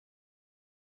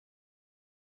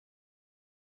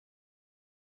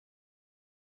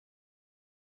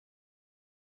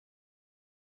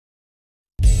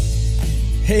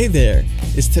Hey there!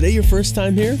 Is today your first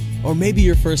time here? Or maybe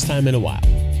your first time in a while?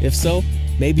 If so,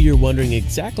 maybe you're wondering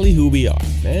exactly who we are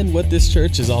and what this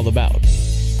church is all about.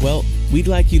 Well, we'd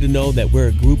like you to know that we're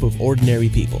a group of ordinary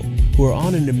people who are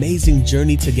on an amazing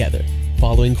journey together,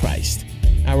 following Christ.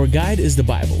 Our guide is the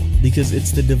Bible because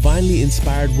it's the divinely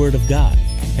inspired Word of God,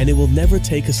 and it will never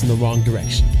take us in the wrong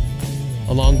direction.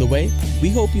 Along the way, we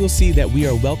hope you'll see that we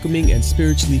are welcoming and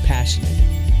spiritually passionate,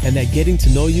 and that getting to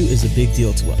know you is a big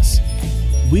deal to us.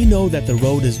 We know that the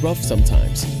road is rough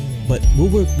sometimes, but we'll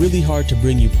work really hard to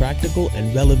bring you practical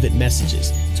and relevant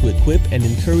messages to equip and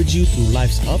encourage you through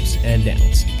life's ups and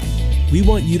downs. We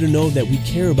want you to know that we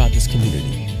care about this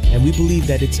community, and we believe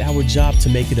that it's our job to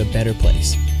make it a better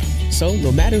place. So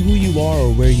no matter who you are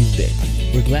or where you've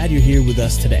been, we're glad you're here with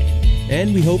us today,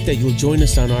 and we hope that you'll join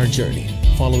us on our journey,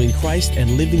 following Christ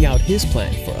and living out His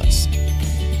plan for us.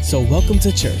 So welcome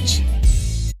to church.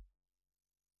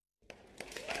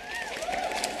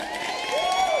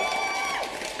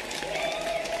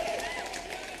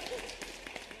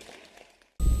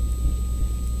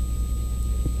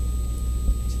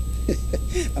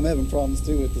 I'm having problems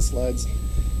too with the slides.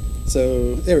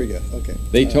 So there we go. Okay.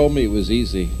 They told me it was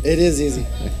easy. It is easy.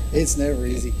 It's never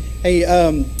easy. Hey,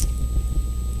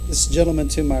 this gentleman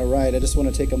to my right, I just want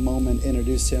to take a moment and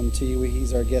introduce him to you.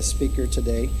 He's our guest speaker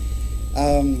today.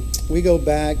 We go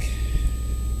back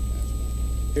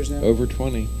years now. Over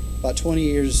 20. About 20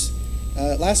 years.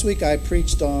 Last week I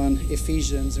preached on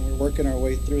Ephesians, and we're working our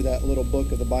way through that little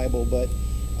book of the Bible. But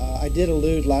I did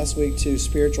allude last week to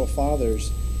spiritual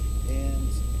fathers. And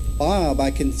Bob,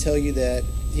 I can tell you that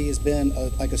he has been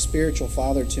like a spiritual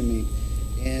father to me.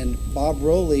 And Bob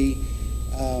Rowley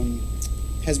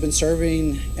has been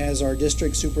serving as our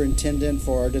district superintendent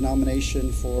for our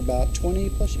denomination for about 20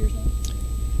 plus years now?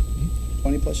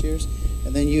 20 plus years.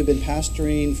 And then you've been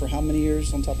pastoring for how many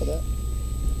years on top of that?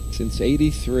 Since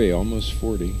 83, almost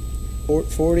 40.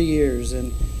 40 years.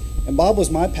 And Bob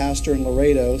was my pastor in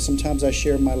Laredo. Sometimes I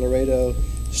share my Laredo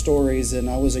stories, and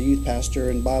I was a youth pastor,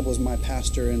 and Bob was my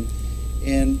pastor.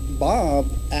 And Bob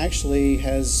actually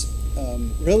has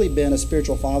really been a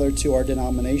spiritual father to our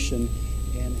denomination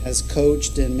and has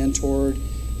coached and mentored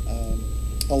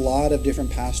a lot of different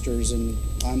pastors, and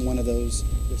I'm one of those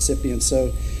recipients.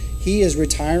 So he is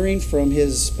retiring from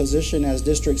his position as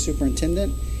district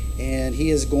superintendent, and he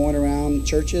is going around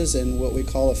churches in what we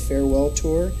call a farewell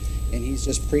tour, and he's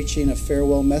just preaching a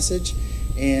farewell message.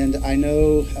 And I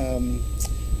know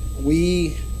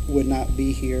we would not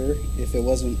be here if it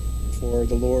wasn't for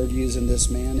the Lord using this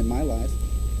man in my life.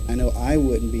 I know I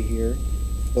wouldn't be here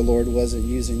if the Lord wasn't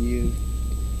using you in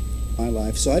my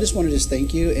life. So I just wanted to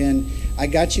thank you, and I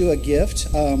got you a gift.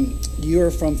 You are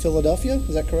from Philadelphia,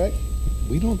 is that correct?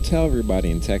 We don't tell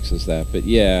everybody in Texas that, but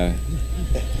yeah.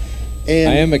 And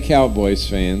I am a Cowboys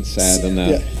fan, sad enough.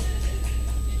 Yeah.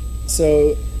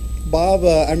 So Bob,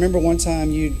 I remember one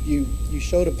time you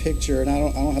showed a picture, and I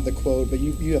don't have the quote, but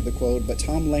you have the quote. But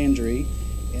Tom Landry,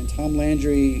 and Tom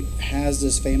Landry has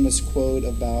this famous quote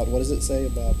about, what does it say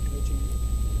about coaching?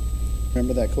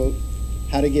 Remember that quote?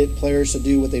 How to get players to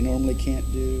do what they normally can't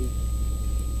do.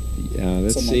 Yeah,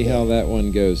 let's see how that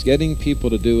one goes. Getting people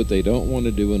to do what they don't want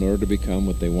to do in order to become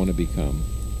what they want to become.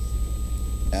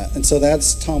 And so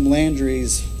that's Tom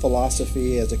Landry's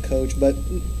philosophy as a coach. But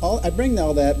I bring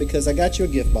all that because I got you a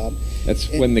gift, Bob. That's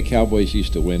when the Cowboys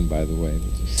used to win, by the way.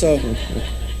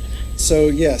 So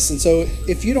yes. And so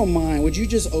if you don't mind, would you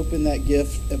just open that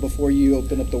gift before you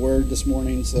open up the Word this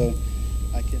morning, so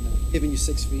I can giving you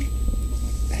 6 feet.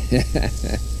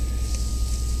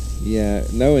 Yeah,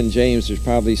 knowing James, there's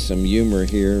probably some humor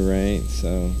here, right?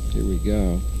 So here we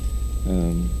go.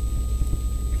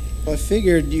 I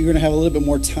figured you're going to have a little bit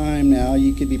more time now.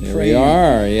 You could be There praying. we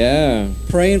are, yeah.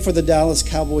 Praying for the Dallas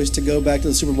Cowboys to go back to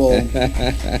the Super Bowl.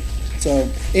 So,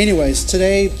 anyways,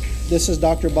 today this is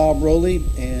Dr. Bob Rowley,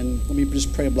 and let me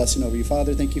just pray a blessing over you.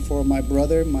 Father, thank you for my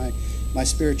brother, my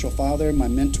spiritual father, my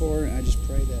mentor, and I just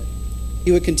pray that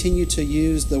he would continue to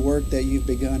use the work that you've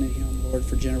begun in him, Lord,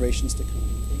 for generations to come.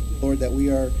 Thank you, Lord, that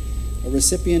we are a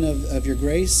recipient of your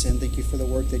grace, and thank you for the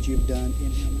work that you've done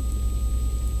in him.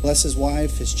 Bless his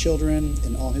wife, his children,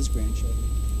 and all his grandchildren.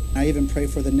 I even pray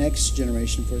for the next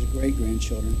generation, for his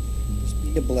great-grandchildren. Just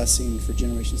be a blessing for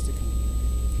generations to come.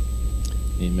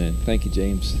 Amen. Thank you,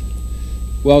 James.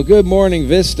 Well, good morning,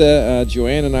 Vista.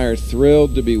 Joanne and I are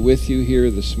thrilled to be with you here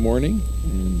this morning.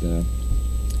 And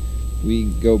we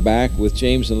go back with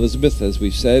James and Elizabeth, as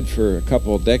we've said, for a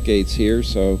couple of decades here,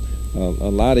 so a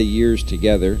lot of years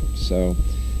together. So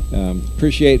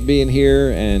appreciate being here,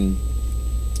 and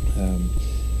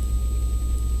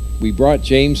We brought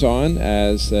James on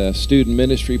as a student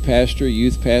ministry pastor,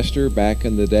 youth pastor back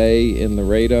in the day in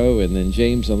Laredo, and then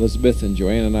James, Elizabeth, and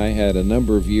Joanne and I had a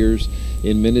number of years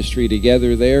in ministry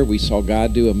together there. We saw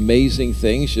God do amazing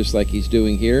things just like he's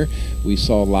doing here. We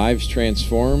saw lives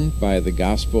transformed by the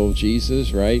gospel of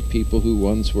Jesus, right? People who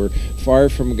once were far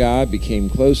from God became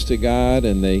close to God,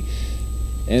 and they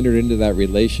entered into that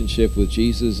relationship with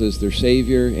Jesus as their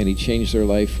Savior, and he changed their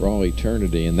life for all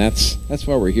eternity. And that's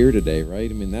why we're here today, right?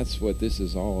 I mean, that's what this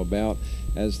is all about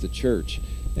as the church.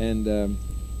 And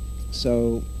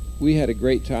so we had a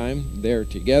great time there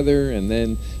together, and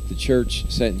then the church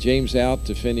sent James out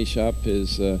to finish up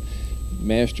his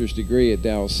master's degree at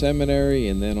Dallas Seminary,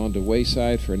 and then on to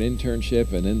Wayside for an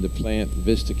internship, and then to plant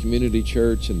Vista Community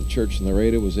Church, and the church in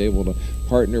Laredo was able to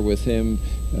partner with him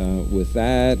with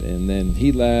that, and then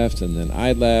he left, and then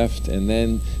I left, and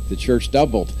then the church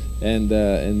doubled,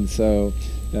 and so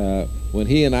when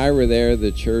he and I were there,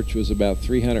 the church was about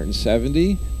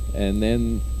 370, and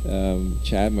then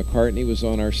Chad McCartney was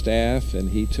on our staff, and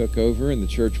he took over, and the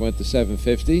church went to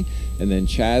 750, and then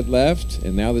Chad left,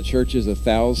 and now the church is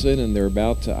 1,000, and they're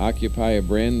about to occupy a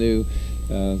brand new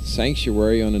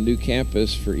sanctuary on a new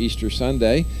campus for Easter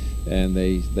Sunday, and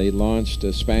they launched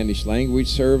a Spanish language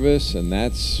service, and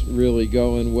that's really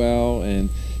going well, and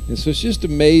so it's just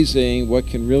amazing what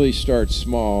can really start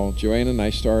small. Joanne and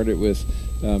I started with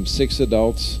 6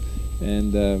 adults,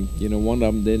 and one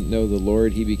of them didn't know the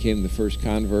Lord. He became the first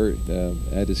convert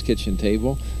at his kitchen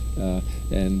table,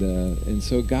 and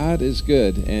so God is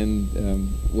good.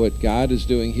 And what God is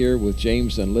doing here with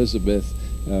James and Elizabeth,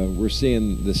 we're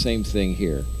seeing the same thing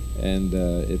here. And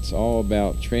it's all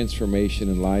about transformation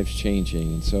and lives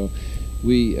changing. And so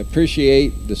we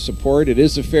appreciate the support. It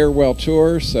is a farewell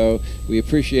tour, so we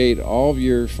appreciate all of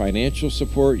your financial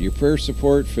support, your prayer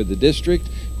support for the district.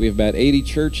 We have about 80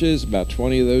 churches. About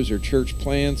 20 of those are church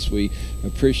plants. We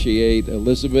appreciate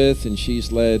Elizabeth, and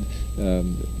she's led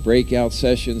breakout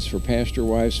sessions for pastor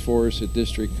wives for us at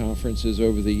district conferences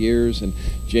over the years. And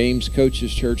James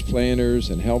coaches church planners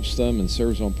and helps them and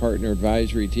serves on partner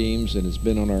advisory teams and has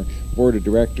been on our board of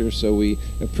directors. So we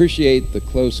appreciate the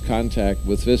close contact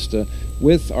with Vista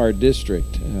with our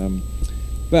district.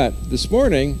 But this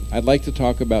morning, I'd like to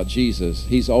talk about Jesus.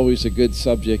 He's always a good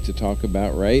subject to talk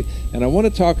about, right? And I want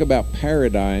to talk about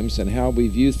paradigms and how we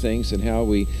view things and how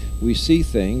we see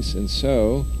things. And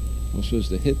so I'm supposed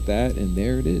to hit that, and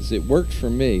there it is. It worked for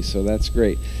me, so that's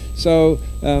great. So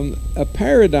a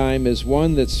paradigm is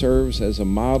one that serves as a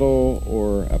model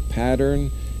or a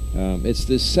pattern. It's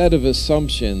this set of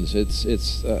assumptions.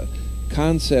 It's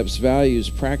concepts, values,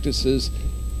 practices,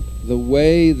 the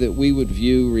way that we would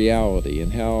view reality,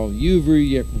 and how you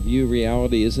view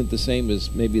reality isn't the same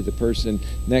as maybe the person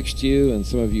next to you, and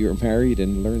some of you are married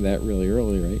and learned that really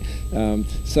early, right?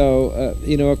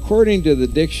 According to the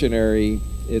dictionary,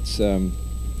 it's a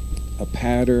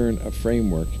pattern, a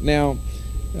framework. Now,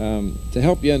 to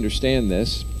help you understand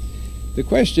this, the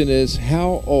question is,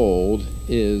 how old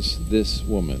is this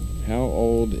woman? How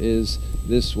old is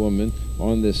this woman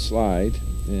on this slide?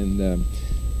 And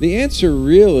the answer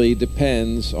really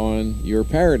depends on your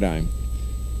paradigm.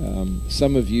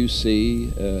 Some of you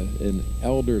see an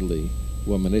elderly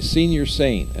woman, a senior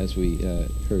saint, as we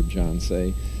heard John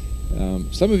say.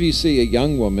 Some of you see a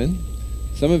young woman.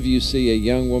 Some of you see a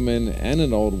young woman and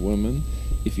an old woman.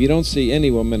 If you don't see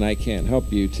any woman, I can't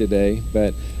help you today.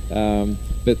 But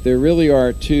there really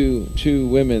are two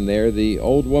women there. The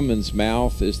old woman's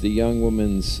mouth is the young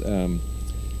woman's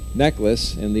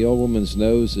necklace, and the old woman's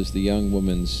nose is the young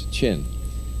woman's chin.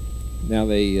 Now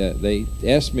they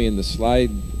asked me in the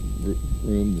slide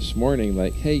room this morning,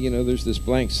 like, hey, there's this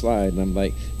blank slide, and I'm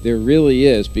like, there really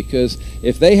is, because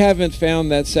if they haven't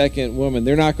found that second woman,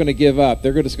 they're not going to give up.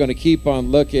 They're just going to keep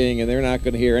on looking, and they're not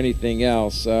going to hear anything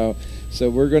else. So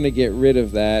we're going to get rid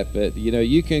of that. But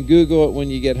you can Google it when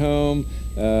you get home,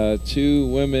 2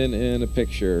 women in a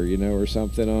picture, or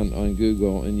something on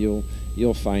Google, and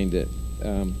you'll find it.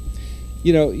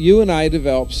 You and I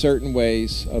develop certain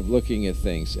ways of looking at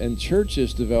things, and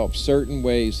churches develop certain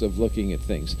ways of looking at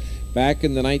things. Back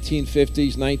in the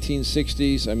 1950s,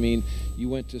 1960s, you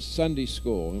went to Sunday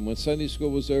school, and when Sunday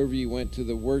school was over, you went to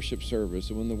the worship service,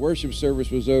 and when the worship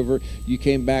service was over, you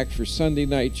came back for Sunday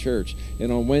night church, and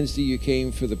on Wednesday you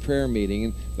came for the prayer meeting,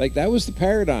 and that was the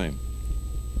paradigm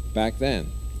back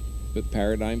then. But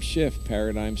paradigms shift,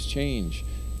 paradigms change.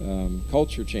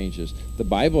 Culture changes. The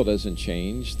Bible doesn't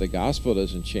change, the gospel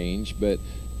doesn't change, but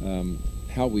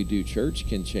how we do church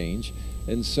can change.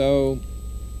 And so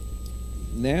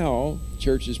now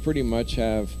churches pretty much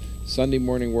have Sunday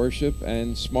morning worship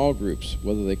and small groups,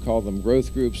 whether they call them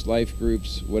growth groups, life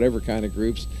groups, whatever kind of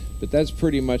groups. But that's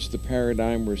pretty much the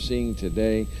paradigm we're seeing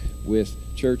today with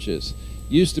churches.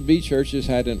 Used to be churches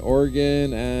had an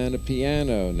organ and a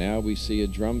piano. Now we see a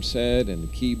drum set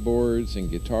and keyboards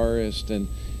and guitarists, and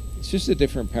it's just a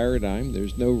different paradigm.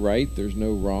 There's no right, there's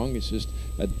no wrong. It's just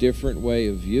a different way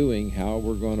of viewing how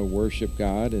we're going to worship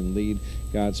God and lead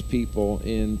God's people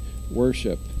in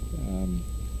worship.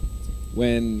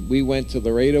 When we went to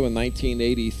Laredo in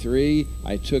 1983,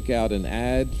 I took out an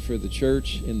ad for the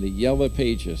church in the Yellow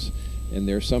Pages. And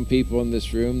there are some people in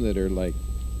this room that are like,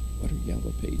 what are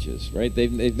Yellow Pages, right?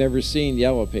 They've never seen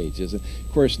Yellow Pages. And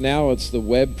of course, now it's the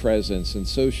web presence and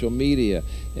social media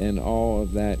and all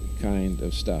of that kind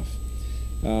of stuff.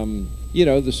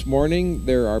 This morning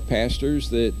there are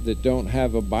pastors that don't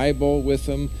have a Bible with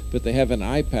them, but they have an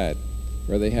iPad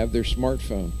or they have their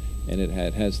smartphone, and it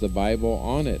has the Bible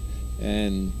on it.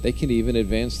 And they can even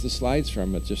advance the slides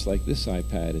from it, just like this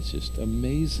iPad. It's just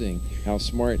amazing how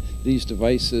smart these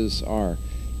devices are.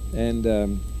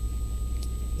 And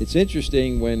it's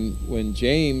interesting, when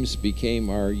James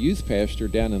became our youth pastor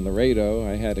down in Laredo,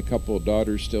 I had a couple of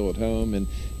daughters still at home,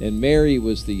 and Mary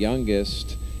was the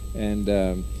youngest. And,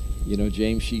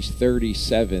 James, she's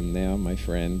 37 now, my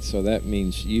friend. So that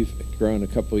means you've grown a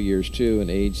couple of years, too, in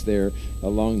age there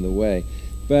along the way.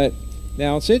 But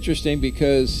now, it's interesting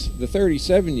because the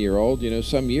 37-year-old,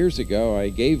 some years ago, I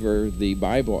gave her the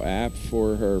Bible app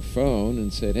for her phone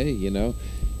and said, hey,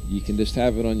 you can just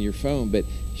have it on your phone. But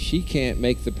she can't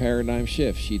make the paradigm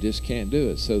shift. She just can't do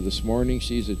it. So this morning,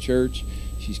 she's at church.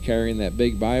 She's carrying that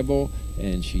big Bible,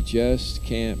 and she just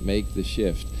can't make the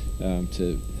shift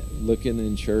to looking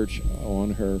in church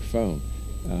on her phone.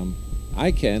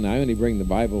 I can. I only bring the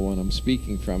Bible when I'm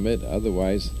speaking from it.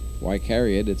 Otherwise, why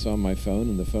carry it? It's on my phone,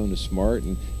 and the phone is smart,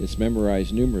 and it's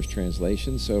memorized numerous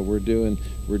translations, so we're doing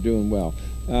well.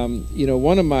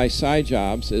 One of my side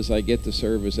jobs is I get to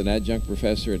serve as an adjunct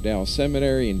professor at Dallas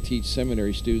Seminary and teach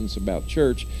seminary students about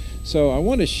church. So I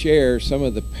want to share some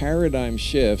of the paradigm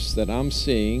shifts that I'm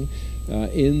seeing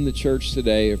in the church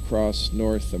today across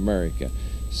North America.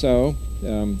 So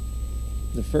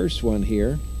the first one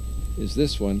here is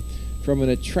this one: from an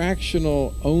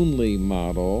attractional only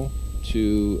model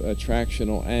to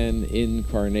attractional and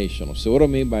incarnational. So what do I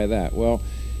mean by that? Well,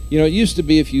 it used to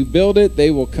be if you build it,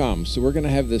 they will come. So we're going to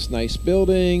have this nice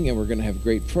building, and we're going to have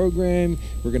great program.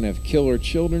 We're going to have killer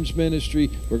children's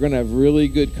ministry. We're going to have really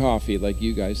good coffee, like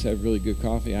you guys have really good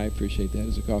coffee. I appreciate that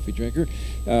as a coffee drinker.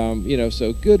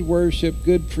 So good worship,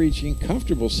 good preaching,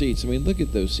 comfortable seats. I mean, look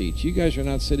at those seats. You guys are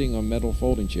not sitting on metal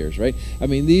folding chairs, right? I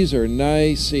mean, these are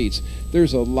nice seats.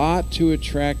 There's a lot to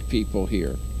attract people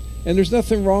here. And there's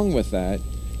nothing wrong with that.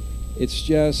 It's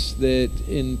just that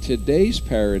in today's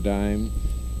paradigm,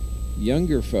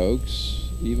 younger folks,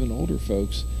 even older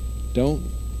folks, don't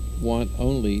want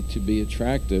only to be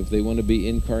attractive. They want to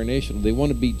be incarnational. They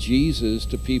want to be Jesus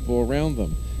to people around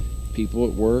them, people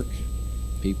at work,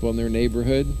 people in their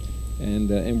neighborhood,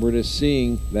 and we're just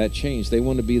seeing that change. They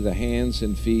want to be the hands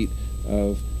and feet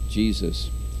of Jesus.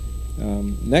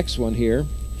 Next one here,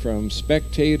 from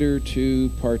spectator to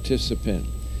participant.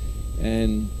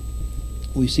 And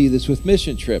we see this with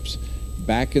mission trips.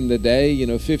 Back in the day,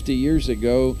 50 years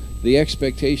ago, the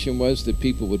expectation was that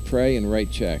people would pray and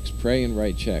write checks.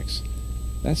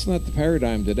 That's not the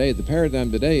paradigm today. The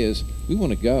paradigm today is we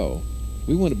want to go.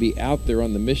 We want to be out there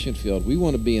on the mission field. We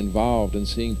want to be involved in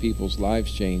seeing people's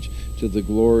lives change to the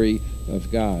glory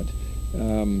of God.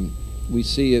 We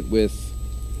see it with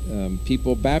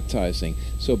people baptizing.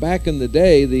 So back in the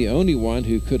day, the only one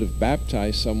who could have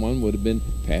baptized someone would have been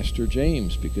Pastor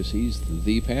James, because he's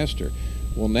the pastor.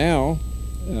 Well, now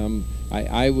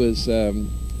I was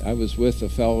with a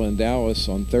fellow in Dallas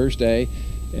on Thursday,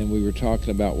 and we were talking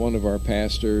about one of our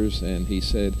pastors, and he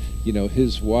said,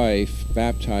 his wife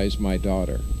baptized my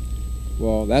daughter.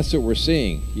 Well, that's what we're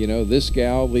seeing. This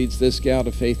gal leads this gal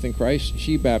to faith in Christ.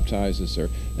 She baptizes her.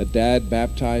 A dad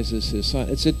baptizes his son.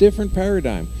 It's a different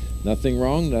paradigm. Nothing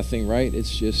wrong, nothing right.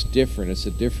 It's just different. It's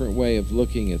a different way of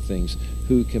looking at things,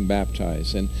 who can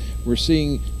baptize. And we're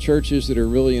seeing churches that are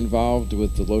really involved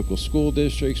with the local school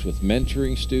districts, with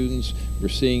mentoring students. We're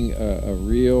seeing a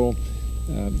real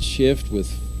shift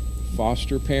with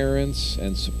foster parents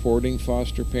and supporting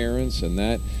foster parents, and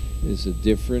that is a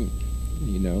different,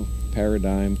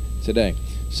 paradigm today.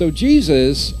 So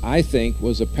Jesus, I think,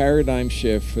 was a paradigm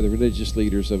shift for the religious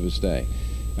leaders of his day.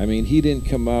 I mean, he didn't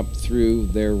come up through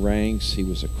their ranks. He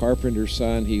was a carpenter's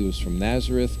son. He was from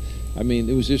Nazareth. I mean,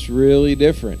 it was just really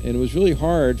different. And it was really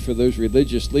hard for those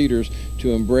religious leaders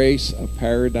to embrace a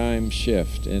paradigm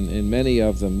shift, and many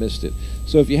of them missed it.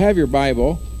 So if you have your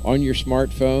Bible on your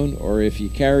smartphone, or if you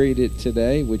carried it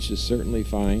today, which is certainly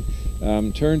fine,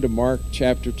 turn to Mark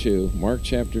chapter 2. Mark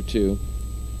chapter 2,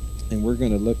 and we're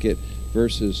going to look at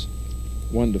verses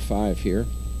 1 to 5 here,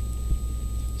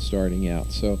 starting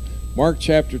out. So Mark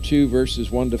chapter 2, verses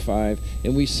 1 to 5,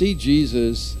 and we see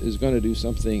Jesus is going to do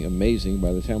something amazing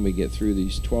by the time we get through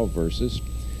these 12 verses.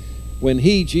 When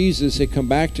he, Jesus, had come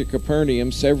back to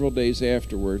Capernaum several days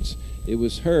afterwards, it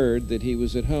was heard that he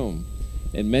was at home,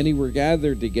 and many were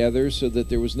gathered together, so that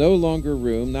there was no longer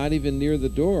room, not even near the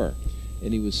door,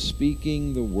 and he was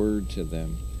speaking the word to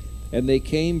them. And they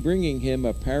came, bringing him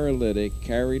a paralytic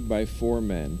carried by 4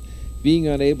 men. Being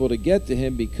unable to get to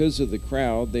him because of the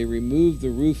crowd, they removed the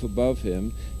roof above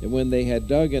him, and when they had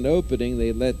dug an opening,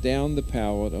 they let down the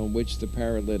pallet on which the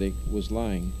paralytic was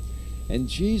lying. And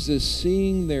Jesus,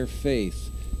 seeing their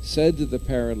faith, said to the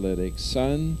paralytic,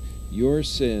 "Son, your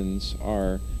sins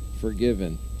are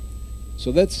forgiven."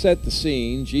 So let's set the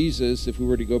scene. Jesus, if we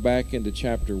were to go back into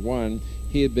chapter 1,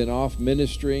 he had been off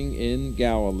ministering in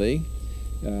Galilee.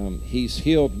 He's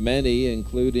healed many,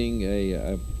 including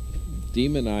a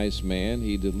demonized man.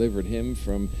 He delivered him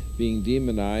from being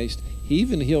demonized. He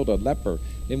even healed a leper.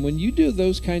 And when you do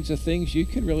those kinds of things, you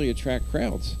can really attract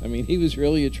crowds. I mean, he was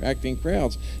really attracting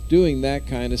crowds doing that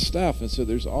kind of stuff. And so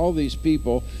there's all these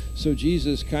people. So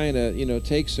Jesus kind of,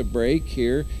 takes a break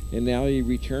here, and now he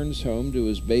returns home to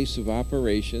his base of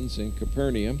operations in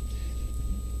Capernaum.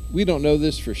 We don't know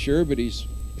this for sure, but he's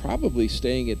probably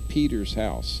staying at Peter's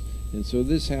house. And so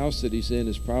this house that he's in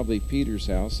is probably Peter's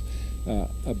house.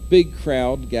 A big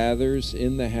crowd gathers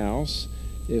in the house.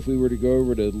 If we were to go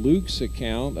over to Luke's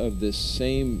account of this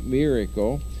same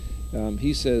miracle,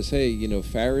 he says, hey,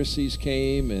 Pharisees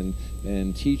came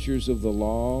and teachers of the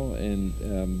law,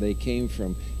 and they came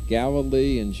from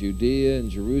Galilee and Judea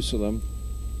and Jerusalem.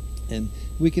 And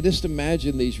we could just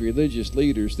imagine these religious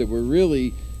leaders that were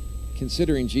really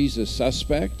considering Jesus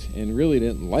suspect and really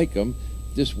didn't like him,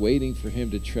 just waiting for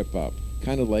him to trip up.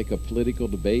 Kind of like a political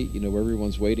debate, where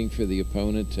everyone's waiting for the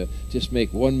opponent to just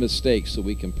make one mistake so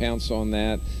we can pounce on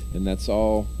that, and that's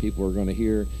all people are going to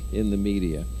hear in the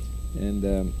media.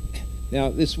 And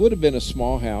now, this would have been a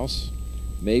small house.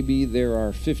 Maybe there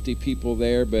are 50 people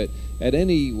there, but at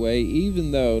any way,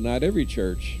 even though not every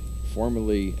church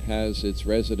formally has its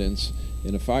residence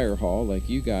in a fire hall like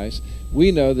you guys,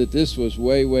 we know that this was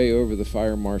way, way over the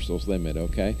fire marshal's limit,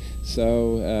 okay?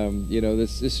 So,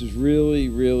 this is really,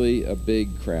 really a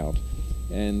big crowd.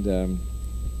 And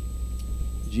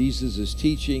Jesus is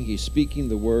teaching, he's speaking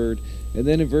the word, and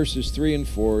then in verses 3 and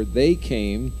 4, they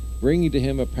came, bringing to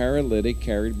him a paralytic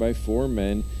carried by 4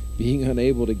 men. Being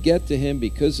unable to get to him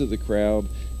because of the crowd,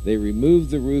 they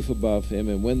removed the roof above him,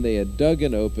 and when they had dug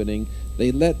an opening,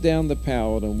 they let down the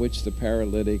pallet on which the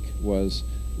paralytic was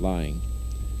lying.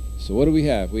 So what do we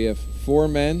have? We have 4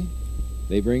 men.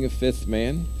 They bring a 5th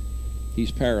man.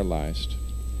 He's paralyzed.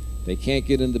 They can't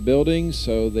get in the building,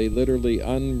 so they literally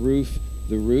unroof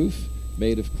the roof,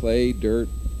 made of clay, dirt,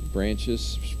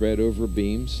 branches spread over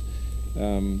beams,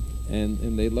 and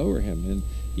they lower him. And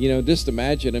just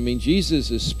imagine, Jesus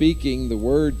is speaking the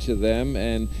word to them,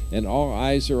 and all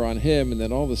eyes are on him, and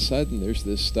then all of a sudden there's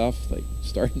this stuff like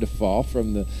starting to fall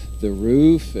from the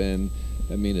roof, and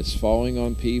it's falling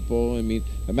on people.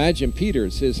 Imagine Peter,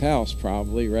 it's his house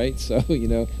probably, right? So,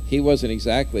 he wasn't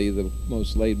exactly the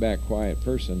most laid-back, quiet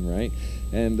person, right?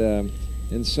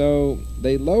 And so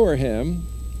they lower him,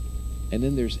 and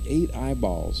then there's 8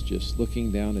 eyeballs just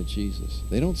looking down at Jesus.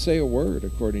 They don't say a word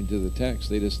according to the text.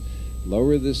 They just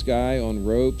lower this guy on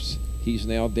ropes. He's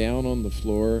now down on the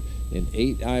floor, and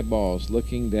 8 eyeballs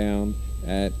looking down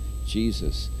at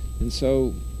Jesus. And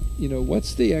so,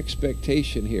 what's the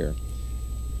expectation here?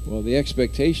 Well, the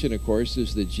expectation, of course,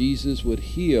 is that Jesus would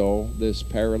heal this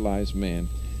paralyzed man.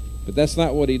 But that's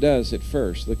not what he does at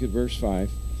first. Look at verse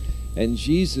 5. And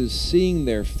Jesus, seeing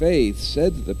their faith,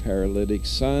 said to the paralytic,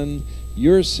 "Son,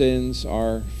 your sins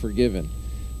are forgiven."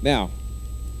 Now,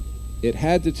 it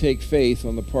had to take faith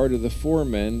on the part of the 4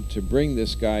 men to bring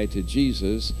this guy to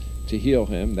Jesus to heal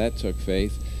him. That took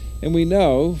faith. And we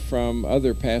know from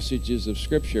other passages of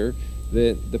Scripture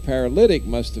that the paralytic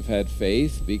must have had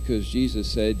faith, because Jesus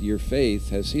said, "Your faith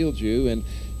has healed you."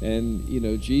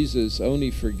 And Jesus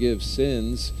only forgives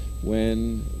sins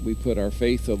when we put our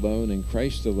faith alone in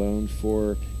Christ alone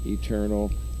for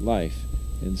eternal life.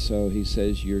 And so he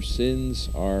says, "Your sins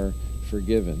are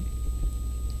forgiven."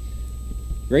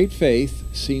 Great faith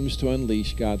seems to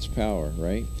unleash God's power,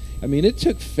 right? I mean, it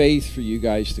took faith for you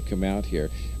guys to come out here.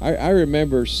 I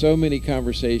remember so many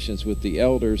conversations with the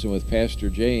elders and with Pastor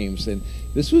James, and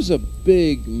this was a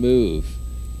big move.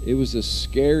 It was a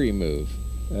scary move.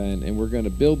 And we're going to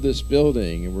build this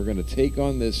building, and we're going to take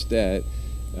on this debt.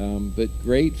 But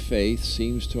great faith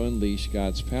seems to unleash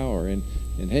God's power. And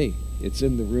hey, it's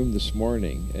in the room this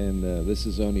morning, and this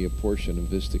is only a portion of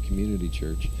Vista Community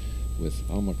Church with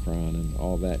Omicron and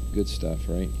all that good stuff,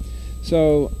 right?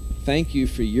 So thank you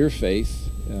for your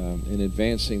faith in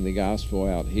advancing the gospel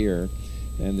out here.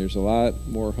 And there's a lot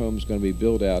more homes going to be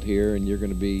built out here, and you're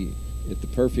going to be at the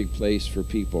perfect place for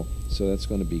people. So that's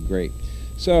going to be great.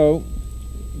 So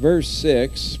verse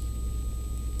 6,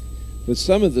 but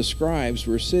some of the scribes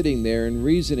were sitting there and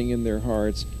reasoning in their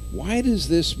hearts, why does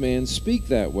this man speak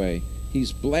that way?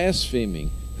 He's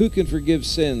blaspheming. Who can forgive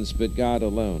sins but God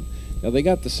alone? Now, they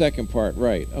got the second part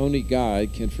right. Only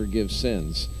God can forgive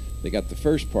sins. They got the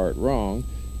first part wrong.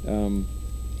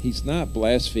 He's not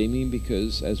blaspheming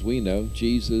because, as we know,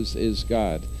 Jesus is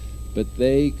God. But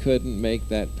they couldn't make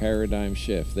that paradigm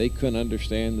shift. They couldn't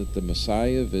understand that the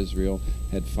Messiah of Israel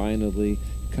had finally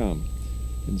come.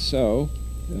 And so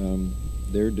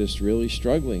they're just really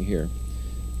struggling here.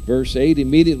 Verse 8,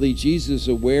 immediately Jesus,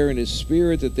 aware in his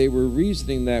spirit that they were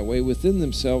reasoning that way within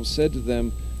themselves, said to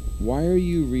them, why are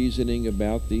you reasoning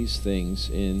about these things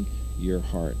in your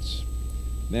hearts?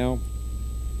 Now,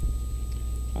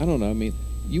 I don't know. I mean,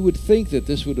 you would think that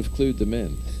this would have clued them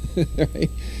in. Right?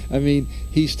 I mean,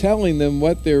 he's telling them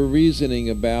what they're reasoning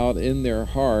about in their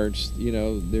hearts. You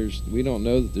know, we don't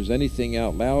know that there's anything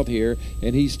out loud here,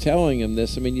 and he's telling them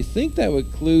this. I mean, you think that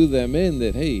would clue them in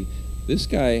that, hey, this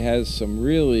guy has some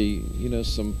really,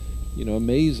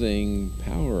 amazing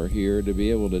power here to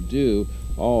be able to do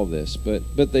all this, but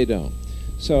they don't.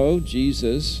 So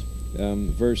Jesus,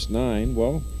 verse 9,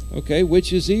 well, okay,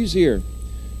 which is easier?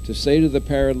 To say to the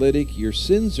paralytic, your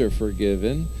sins are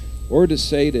forgiven, or to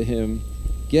say to him,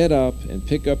 get up and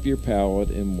pick up your pallet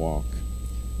and walk?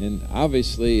 And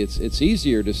obviously it's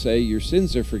easier to say your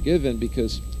sins are forgiven,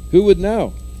 because who would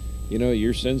know?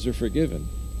 Your sins are forgiven.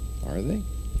 Are they?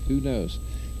 Who knows?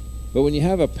 But when you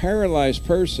have a paralyzed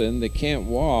person that can't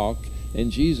walk,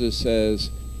 and Jesus says,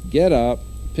 get up,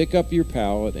 pick up your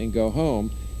pallet, and go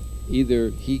home, either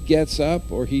he gets up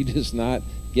or he does not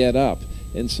get up.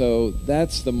 And so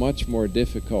that's the much more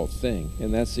difficult thing.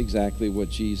 And that's exactly what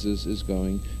Jesus is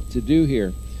going to do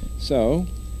here. So,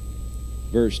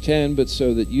 verse 10, but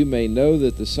so that you may know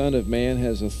that the Son of Man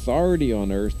has authority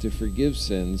on earth to forgive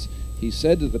sins, he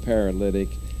said to the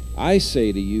paralytic, I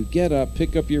say to you, get up,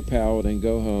 pick up your pallet, and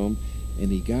go home.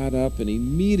 And he got up and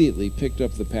immediately picked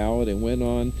up the pallet and went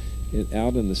on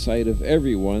out in the sight of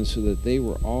everyone, so that they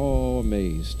were all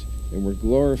amazed and were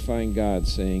glorifying God,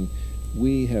 saying,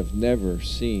 we have never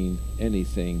seen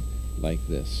anything like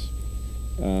this.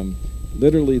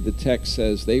 Literally, the text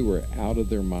says they were out of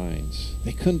their minds.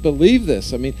 They couldn't believe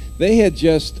this. I mean, they had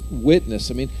just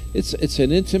witnessed. I mean, it's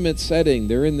an intimate setting.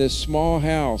 They're in this small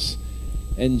house,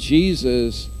 and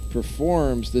Jesus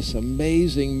performs this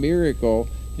amazing miracle.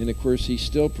 And of course, he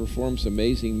still performs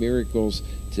amazing miracles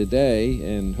today,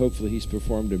 and hopefully he's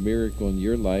performed a miracle in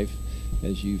your life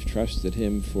as you've trusted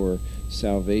him for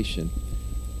salvation.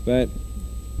 But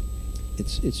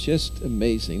it's just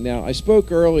amazing. Now, I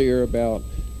spoke earlier about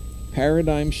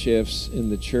paradigm shifts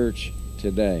in the church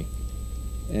today,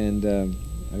 and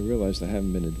I realized I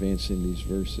haven't been advancing these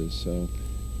verses, so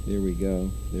there we go.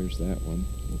 There's that one.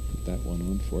 We'll put that one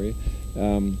on for you.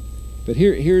 But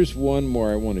here's one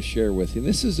more I want to share with you. And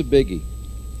this is a biggie.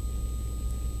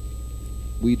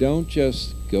 We don't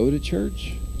just go to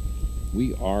church.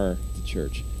 We are the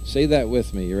church. Say that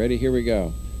with me. You ready? Here we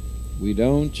go. We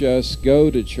don't just go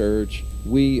to church.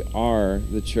 We are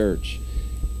the church.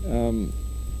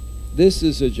 This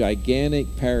is a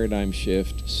gigantic paradigm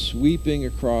shift sweeping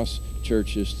across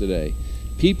churches today.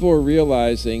 People are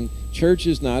realizing church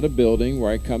is not a building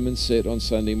where I come and sit on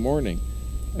Sunday morning.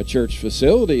 A church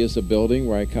facility is a building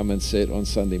where I come and sit on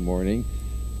Sunday morning.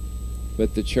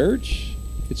 But the church,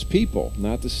 it's people,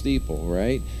 not the steeple,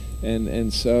 right?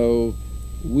 And so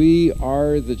we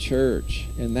are the church,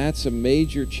 and that's a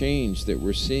major change that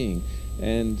we're seeing.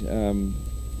 And,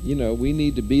 we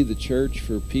need to be the church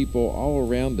for people all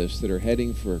around us that are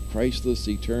heading for a Christless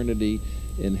eternity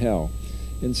in hell.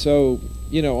 And so,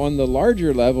 on the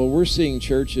larger level, we're seeing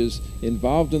churches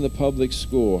involved in the public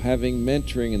school, having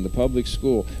mentoring in the public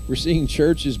school. We're seeing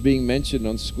churches being mentioned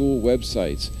on school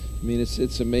websites. I mean,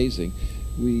 it's amazing.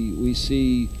 We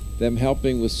see them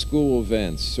helping with school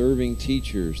events, serving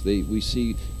teachers. We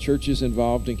see churches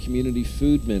involved in community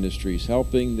food ministries,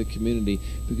 helping the community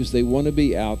because they want to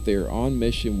be out there on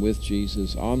mission with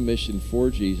Jesus, on mission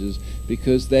for Jesus,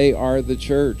 because they are the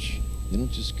church. They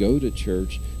don't just go to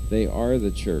church, they are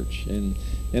the church. And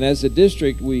as a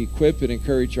district, we equip and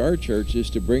encourage our churches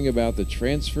to bring about the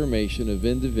transformation of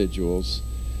individuals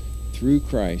through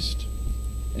Christ.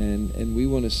 And we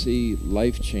want to see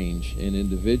life change in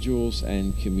individuals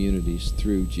and communities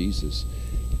through Jesus.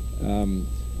 At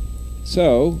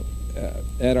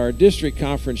our district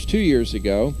conference 2 years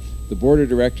ago, the board of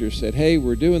directors said, hey,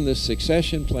 we're doing this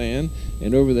succession plan,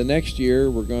 and over the next year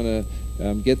we're going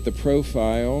to get the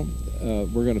profile.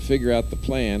 We're going to figure out the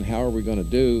plan. How are we going to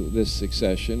do this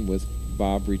succession with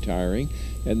Bob retiring?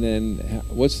 And then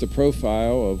what's the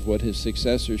profile of what his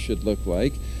successor should look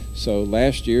like? So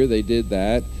last year they did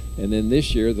that, and then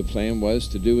this year the plan was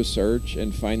to do a search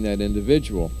and find that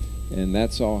individual. And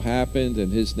that's all happened,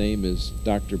 and his name is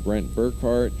Dr. Brent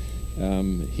Burkhart.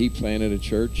 He planted a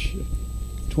church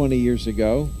 20 years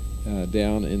ago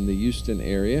down in the Houston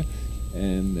area,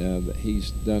 and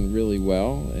he's done really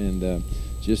well. And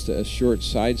just a short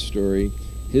side story,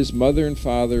 his mother and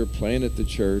father planted the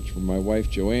church where my wife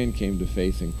Joanne came to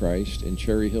faith in Christ in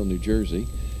Cherry Hill, New Jersey,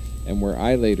 and where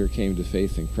I later came to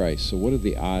faith in Christ. So what are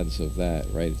the odds of that,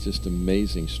 right? It's just an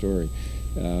amazing story.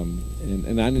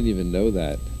 And I didn't even know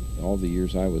that all the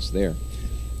years I was there.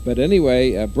 But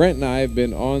anyway, Brent and I have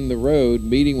been on the road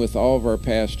meeting with all of our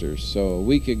pastors. So a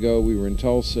week ago we were in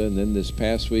Tulsa, and then this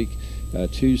past week,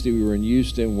 Tuesday we were in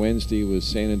Houston, Wednesday was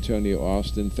San Antonio,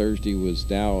 Austin, Thursday was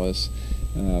Dallas.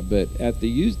 But at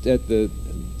the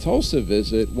Tulsa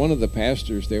visit, one of the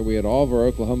pastors there, we had all of our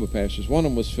Oklahoma pastors. One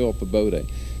of them was Philip Abode.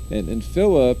 And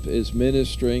Philip is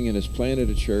ministering and has planted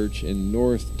a church in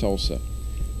North Tulsa.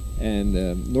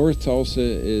 And North Tulsa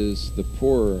is the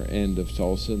poorer end of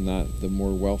Tulsa, not the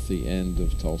more wealthy end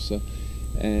of Tulsa.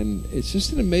 And it's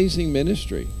just an amazing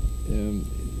ministry.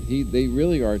 They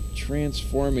really are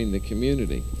transforming the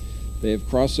community. They have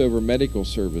crossover medical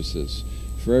services.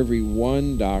 For every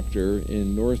one doctor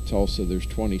in North Tulsa, there's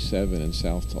 27 in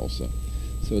South Tulsa.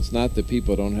 So it's not that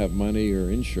people don't have money or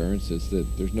insurance, it's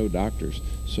that there's no doctors.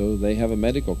 So they have a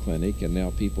medical clinic, and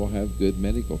now people have good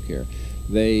medical care.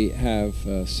 They have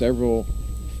several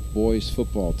boys'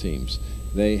 football teams.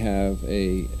 They have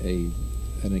an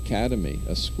academy,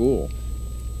 a school.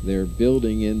 They're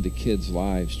building into kids'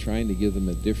 lives, trying to give them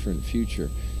a different future.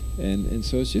 And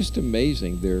so it's just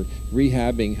amazing. They're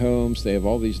rehabbing homes. They have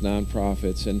all these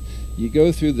nonprofits. And you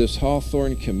go through this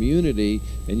Hawthorne community,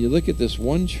 and you look at this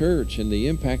one church and the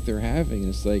impact they're having. And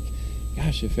it's like,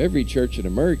 gosh, if every church in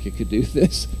America could do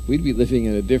this, we'd be living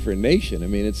in a different nation. I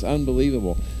mean, it's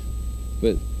unbelievable.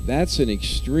 But that's an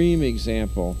extreme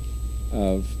example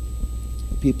of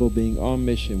people being on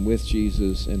mission with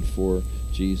Jesus and for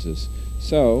Jesus.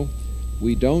 So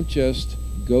we don't just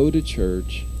go to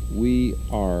church. We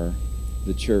are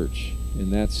the church,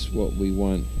 and that's what we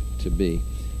want to be.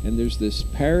 And there's this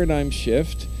paradigm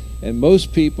shift, and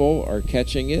most people are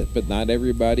catching it, but not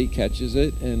everybody catches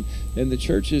it. And the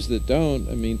churches that don't,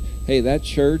 I mean, hey, that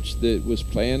church that was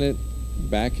planted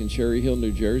back in Cherry Hill,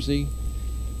 New Jersey,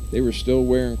 they were still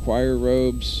wearing choir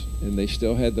robes, and they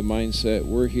still had the mindset,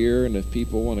 we're here, and if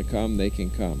people want to come, they can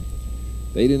come.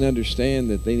 They didn't understand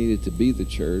that they needed to be the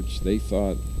church. They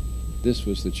thought this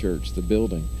was the church, the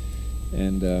building.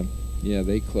 And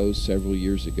they closed several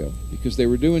years ago because they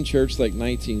were doing church like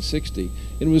 1960.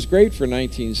 And it was great for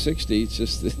 1960. It's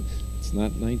just that it's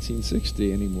not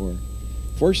 1960 anymore.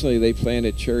 Fortunately, they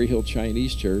planted Cherry Hill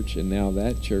Chinese Church, and now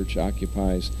that church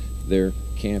occupies their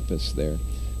campus there.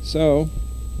 So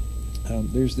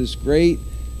there's this great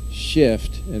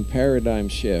shift and paradigm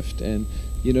shift. And,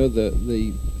 you know,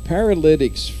 the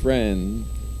paralytic's friend,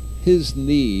 his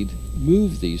need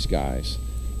moved these guys.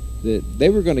 That they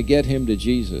were going to get him to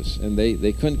Jesus, and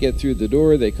they couldn't get through the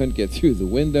door, they couldn't get through the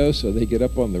window, so they get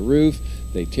up on the roof,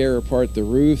 they tear apart the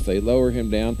roof, they lower him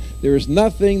down. There is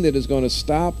nothing that is going to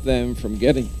stop them from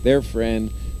getting their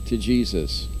friend to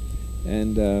Jesus.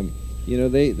 And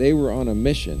they were on a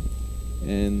mission,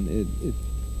 and it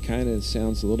kind of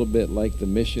sounds a little bit like the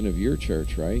mission of your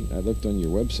church, right? I looked on your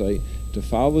website, to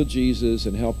follow Jesus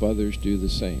and help others do the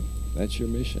same. That's your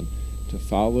mission. To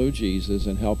follow Jesus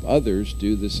and help others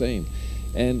do the same.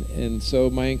 And so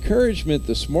my encouragement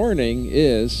this morning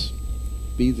is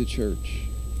be the church.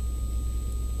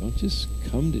 Don't just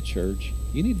come to church.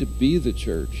 You need to be the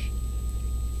church.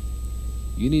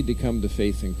 You need to come to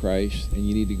faith in Christ, and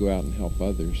you need to go out and help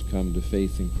others come to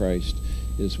faith in Christ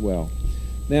as well.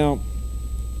 Now,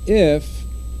 if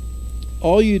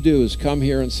all you do is come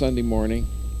here on Sunday morning,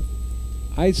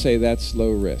 I'd say that's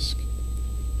low risk.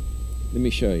 Let me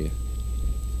show you.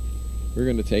 We're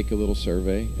going to take a little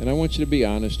survey, and I want you to be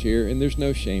honest here, and there's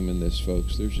no shame in this,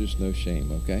 folks. There's just no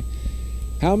shame, okay?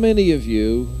 How many of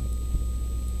you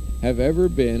have ever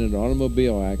been in an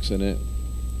automobile accident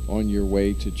on your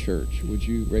way to church? Would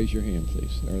you raise your hand,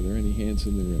 please? Are there any hands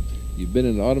in the room? You've been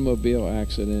in an automobile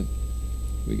accident.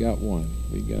 We got one.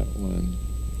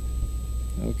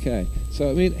 Okay. So,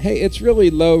 I mean, hey, it's really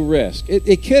low risk.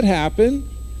 It could happen.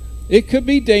 It could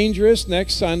be dangerous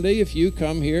next Sunday if you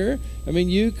come here. I mean,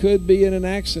 you could be in an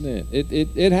accident.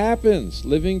 It happens.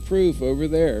 Living proof over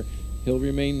there. He'll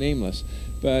remain nameless.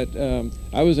 But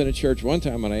I was in a church one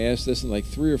time and I asked this, and like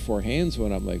 3 or 4 hands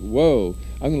went up. I'm like, whoa,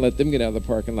 I'm going to let them get out of the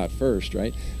parking lot first,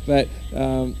 right? But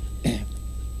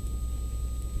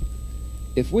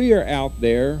if we are out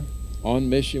there on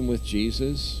mission with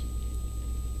Jesus,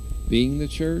 being the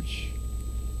church,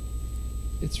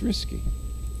 it's risky.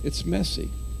 It's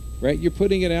messy, right? You're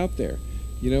putting it out there.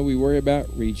 You know, we worry about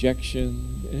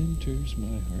rejection enters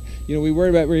my heart. You know, we worry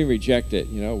about being rejected.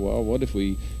 You know, well, what if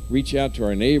we reach out to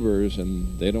our neighbors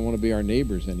and they don't want to be our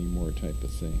neighbors anymore, type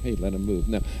of thing? Hey, let them move.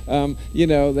 No,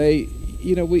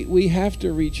 we have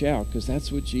to reach out because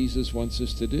that's what Jesus wants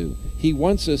us to do. He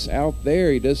wants us out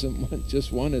there. He doesn't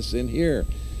just want us in here.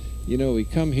 You know, we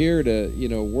come here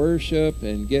to, worship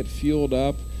and get fueled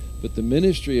up, but the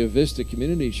ministry of Vista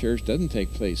Community Church doesn't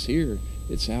take place here.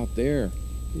 It's out there.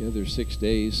 The other 6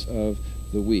 days of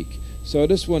the week. So I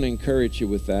just want to encourage you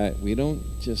with that. We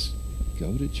don't just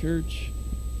go to church.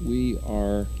 We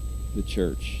are the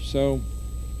church. So,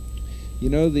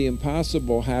 the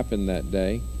impossible happened that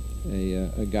day.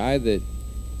 A guy that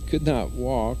could not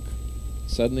walk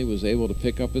suddenly was able to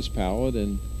pick up his pallet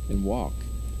and walk,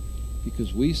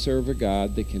 because we serve a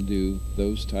God that can do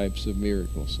those types of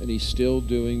miracles. And he's still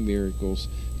doing miracles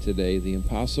today. The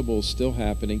impossible is still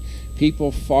happening.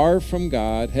 People far from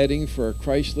God, heading for a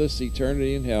Christless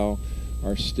eternity in hell,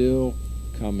 are still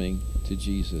coming to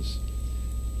Jesus,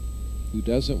 who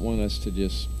doesn't want us to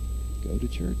just go to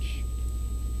church.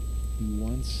 He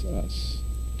wants us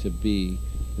to be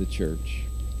the church.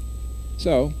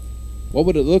 So, what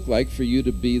would it look like for you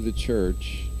to be the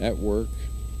church at work,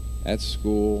 at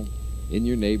school, in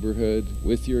your neighborhood,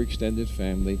 with your extended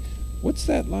family? What's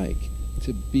that like,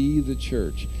 to be the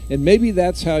church? And maybe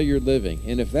that's how you're living.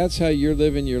 And if that's how you're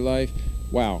living your life,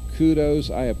 wow, kudos.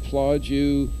 I applaud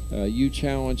you. You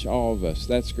challenge all of us.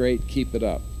 That's great. Keep it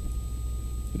up.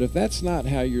 But if that's not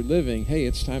how you're living, hey,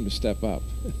 it's time to step up.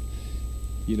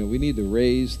 We need to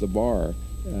raise the bar.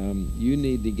 You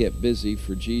need to get busy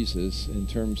for Jesus in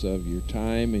terms of your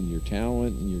time and your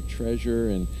talent and your treasure,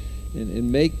 and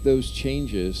make those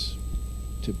changes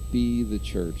to be the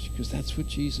church, because that's what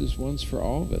Jesus wants for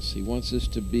all of us. He wants us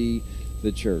to be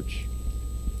the church.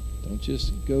 Don't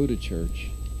just go to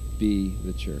church, be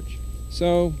the church.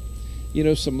 So,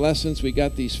 some lessons. We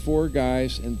got these 4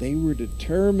 guys, and they were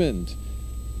determined.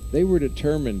 They were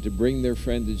determined to bring their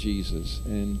friend to Jesus.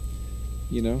 And,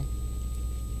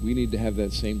 we need to have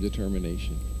that same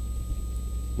determination.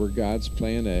 We're God's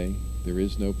plan A. There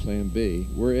is no plan B.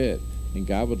 We're it. And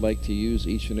God would like to use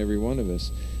each and every one of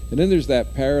us. And then there's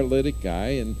that paralytic guy,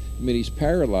 and he's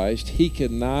paralyzed. He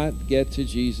cannot get to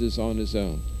Jesus on his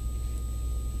own.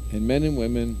 And men and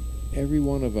women, every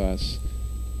one of us,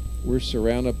 we're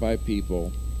surrounded by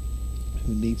people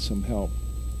who need some help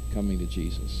coming to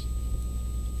Jesus.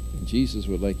 And Jesus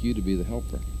would like you to be the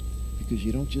helper, because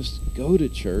you don't just go to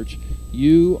church.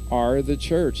 You are the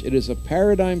church. It is a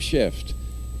paradigm shift.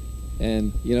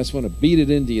 And, I just want to beat it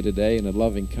into you today in a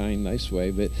loving, kind, nice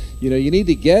way. But, you need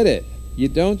to get it. You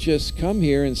don't just come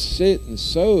here and sit and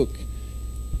soak.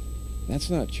 That's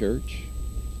not church.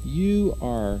 You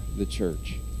are the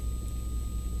church.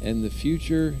 And the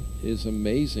future is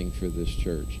amazing for this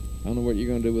church. I don't know what you're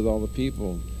going to do with all the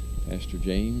people. Pastor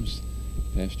James,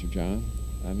 Pastor John.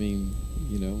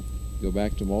 Go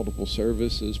back to multiple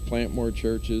services, plant more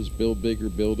churches, build bigger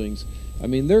buildings.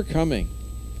 They're coming.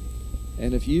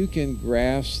 And if you can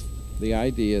grasp the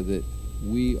idea that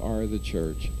we are the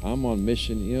church. I'm on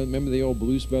mission. Remember the old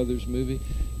Blues Brothers movie?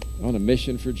 On a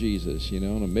mission for Jesus,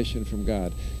 on a mission from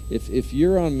God. If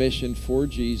you're on mission for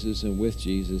Jesus and with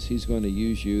Jesus, he's going to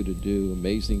use you to do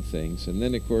amazing things. And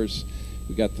then, of course,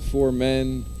 we got the 4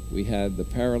 men. We had the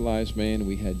paralyzed man.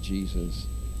 We had Jesus,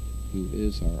 who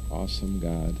is our awesome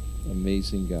God,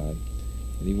 amazing God.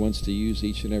 And he wants to use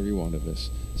each and every one of us.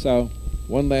 So,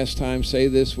 one last time, say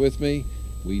this with me.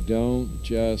 We don't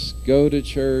just go to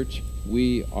church.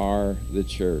 We are the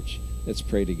church. Let's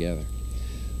pray together.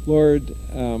 Lord,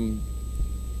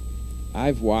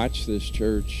 I've watched this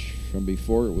church from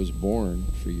before it was born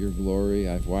for your glory.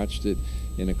 I've watched it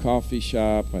in a coffee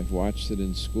shop. I've watched it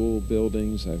in school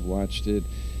buildings. I've watched it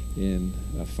in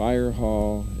a fire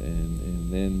hall,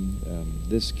 and then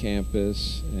this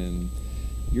campus, and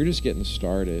you're just getting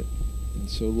started. And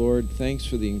so, Lord, thanks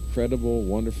for the incredible,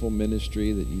 wonderful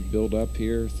ministry that you've built up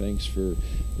here. Thanks for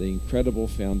the incredible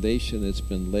foundation that's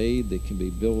been laid that can be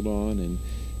built on,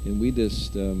 and we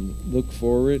just look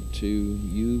forward to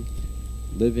you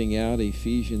living out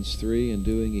Ephesians 3 and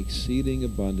doing exceeding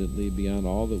abundantly beyond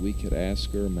all that we could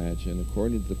ask or imagine,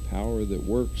 according to the power that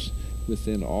works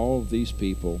within all of these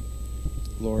people,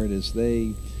 Lord, as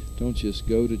they don't just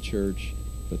go to church,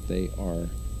 but they are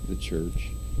the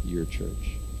church, your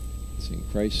church. It's in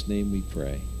Christ's name we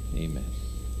pray. Amen.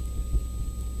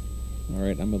 All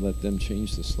right, I'm going to let them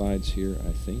change the slides here,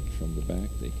 I think, from the back.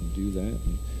 They can do that.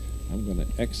 And I'm going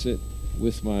to exit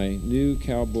with my new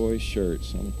cowboy shirt,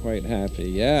 so I'm quite happy.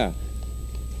 Yeah.